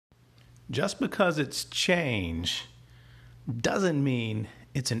Just because it's change doesn't mean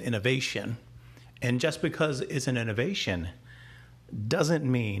it's an innovation. And just because it's an innovation doesn't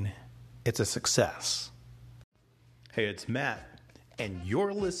mean it's a success. Hey, it's Matt, and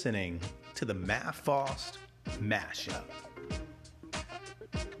you're listening to the Matt Fost Mashup.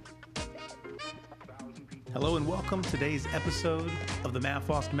 Hello and welcome to today's episode of the Matt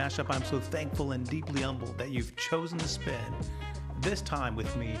Fost Mashup. I'm so thankful and deeply humbled that you've chosen to spend this time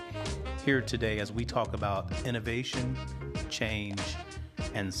with me here today as we talk about innovation, change,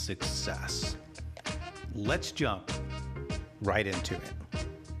 and success. Let's jump right into it.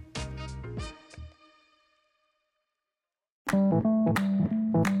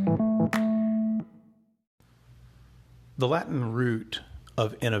 The Latin root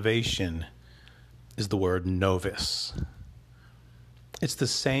of innovation is the word novus. It's the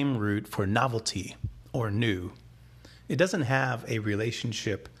same root for novelty or new. It doesn't have a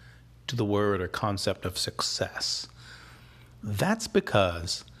relationship to the word or concept of success. That's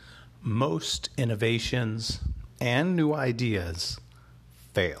because most innovations and new ideas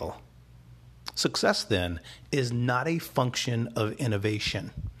fail. Success, then, is not a function of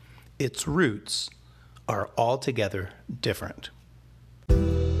innovation. Its roots are altogether different.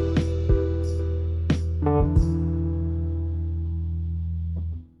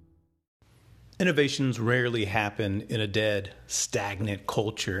 Innovations rarely happen in a dead, stagnant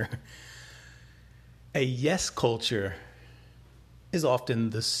culture. A yes culture is often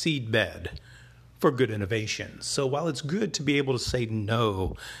the seedbed for good innovation. So while it's good to be able to say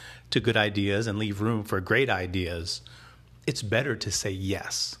no to good ideas and leave room for great ideas, it's better to say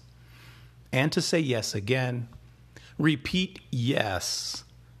yes. And to say yes again, repeat yes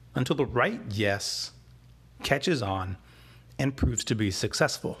until the right yes catches on and proves to be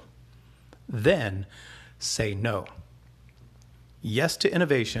successful. Then say no. Yes to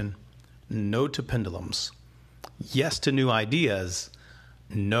innovation, no to pendulums. Yes to new ideas,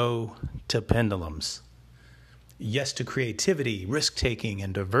 no to pendulums. Yes to creativity, risk-taking,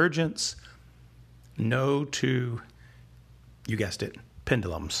 and divergence, no to, you guessed it,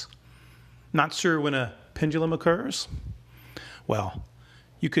 pendulums. Not sure when a pendulum occurs? Well,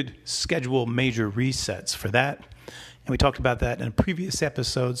 you could schedule major resets for that. And we talked about that in a previous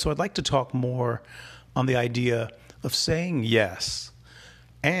episode. So I'd like to talk more on the idea of saying yes.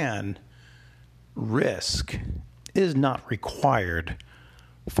 And risk is not required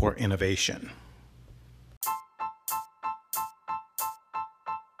for innovation.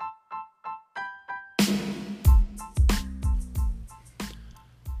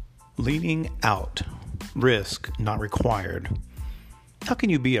 Leaning out, risk not required. How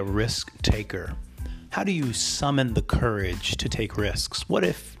can you be a risk taker? How do you summon the courage to take risks? What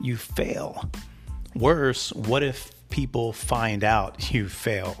if you fail? Worse, what if people find out you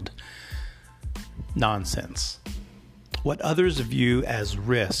failed? Nonsense. What others view as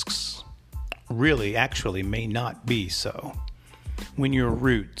risks actually may not be so. When your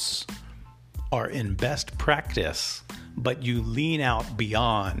roots are in best practice, but you lean out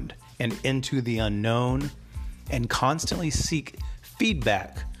beyond and into the unknown and constantly seek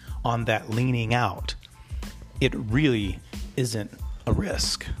feedback on that leaning out, it really isn't a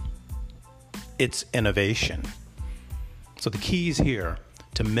risk. It's innovation. So the keys here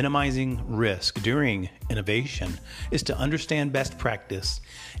to minimizing risk during innovation is to understand best practice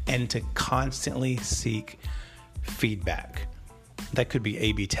and to constantly seek feedback. That could be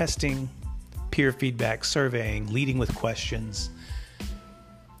A/B testing, peer feedback, surveying, leading with questions.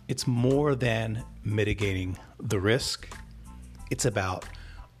 It's more than mitigating the risk. It's about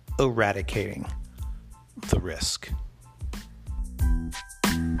eradicating the risk.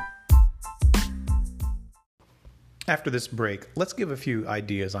 After this break, let's give a few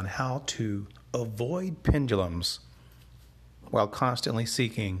ideas on how to avoid pendulums while constantly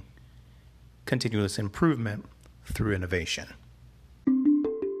seeking continuous improvement through innovation.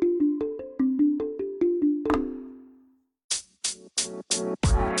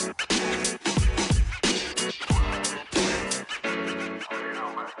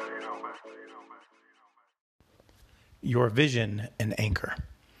 Your vision and anchor.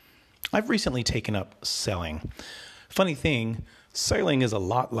 I've recently taken up sailing. Funny thing, sailing is a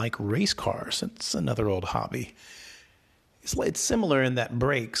lot like race cars. It's another old hobby. It's similar in that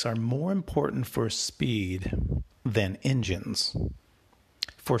brakes are more important for speed than engines.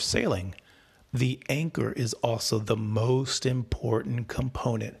 For sailing, the anchor is also the most important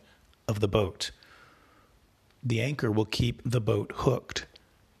component of the boat. The anchor will keep the boat hooked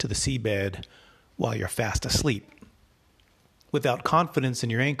to the seabed while you're fast asleep. Without confidence in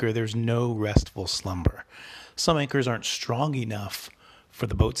your anchor, there's no restful slumber. Some anchors aren't strong enough for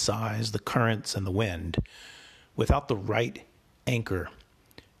the boat size, the currents, and the wind. Without the right anchor,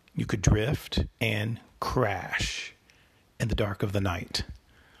 you could drift and crash in the dark of the night.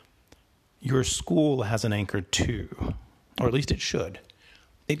 Your school has an anchor too, or at least it should.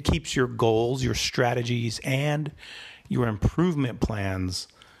 It keeps your goals, your strategies, and your improvement plans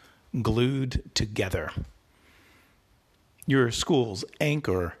glued together. Your school's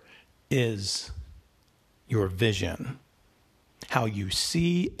anchor is your vision, how you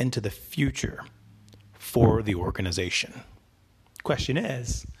see into the future for the organization. Question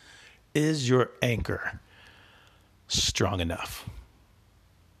is your anchor strong enough?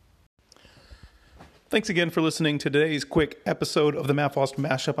 Thanks again for listening to today's quick episode of the Matt Foster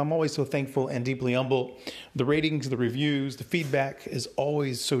Mashup. I'm always so thankful and deeply humble. The ratings, the reviews, the feedback is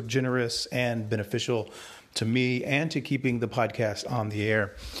always so generous and beneficial to me and to keeping the podcast on the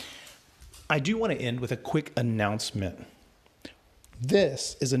air. I do want to end with a quick announcement.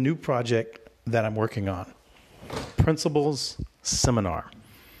 This is a new project that I'm working on, Principals Seminar.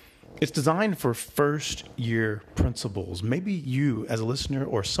 It's designed for first-year principals. Maybe you as a listener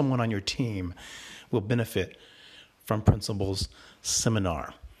or someone on your team will benefit from Principals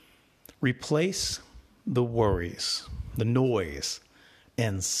Seminar. Replace the worries, the noise,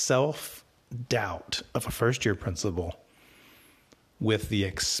 and self-doubt of a first-year principal with the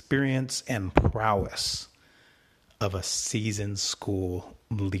experience and prowess of a seasoned school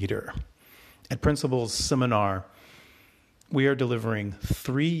leader. At Principals Seminar, we are delivering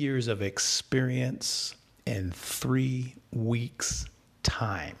 3 years of experience in 3 weeks'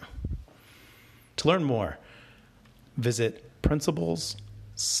 time. To learn more, visit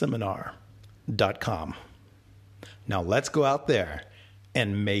principalsseminar.com. Now let's go out there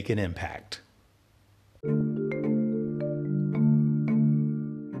and make an impact.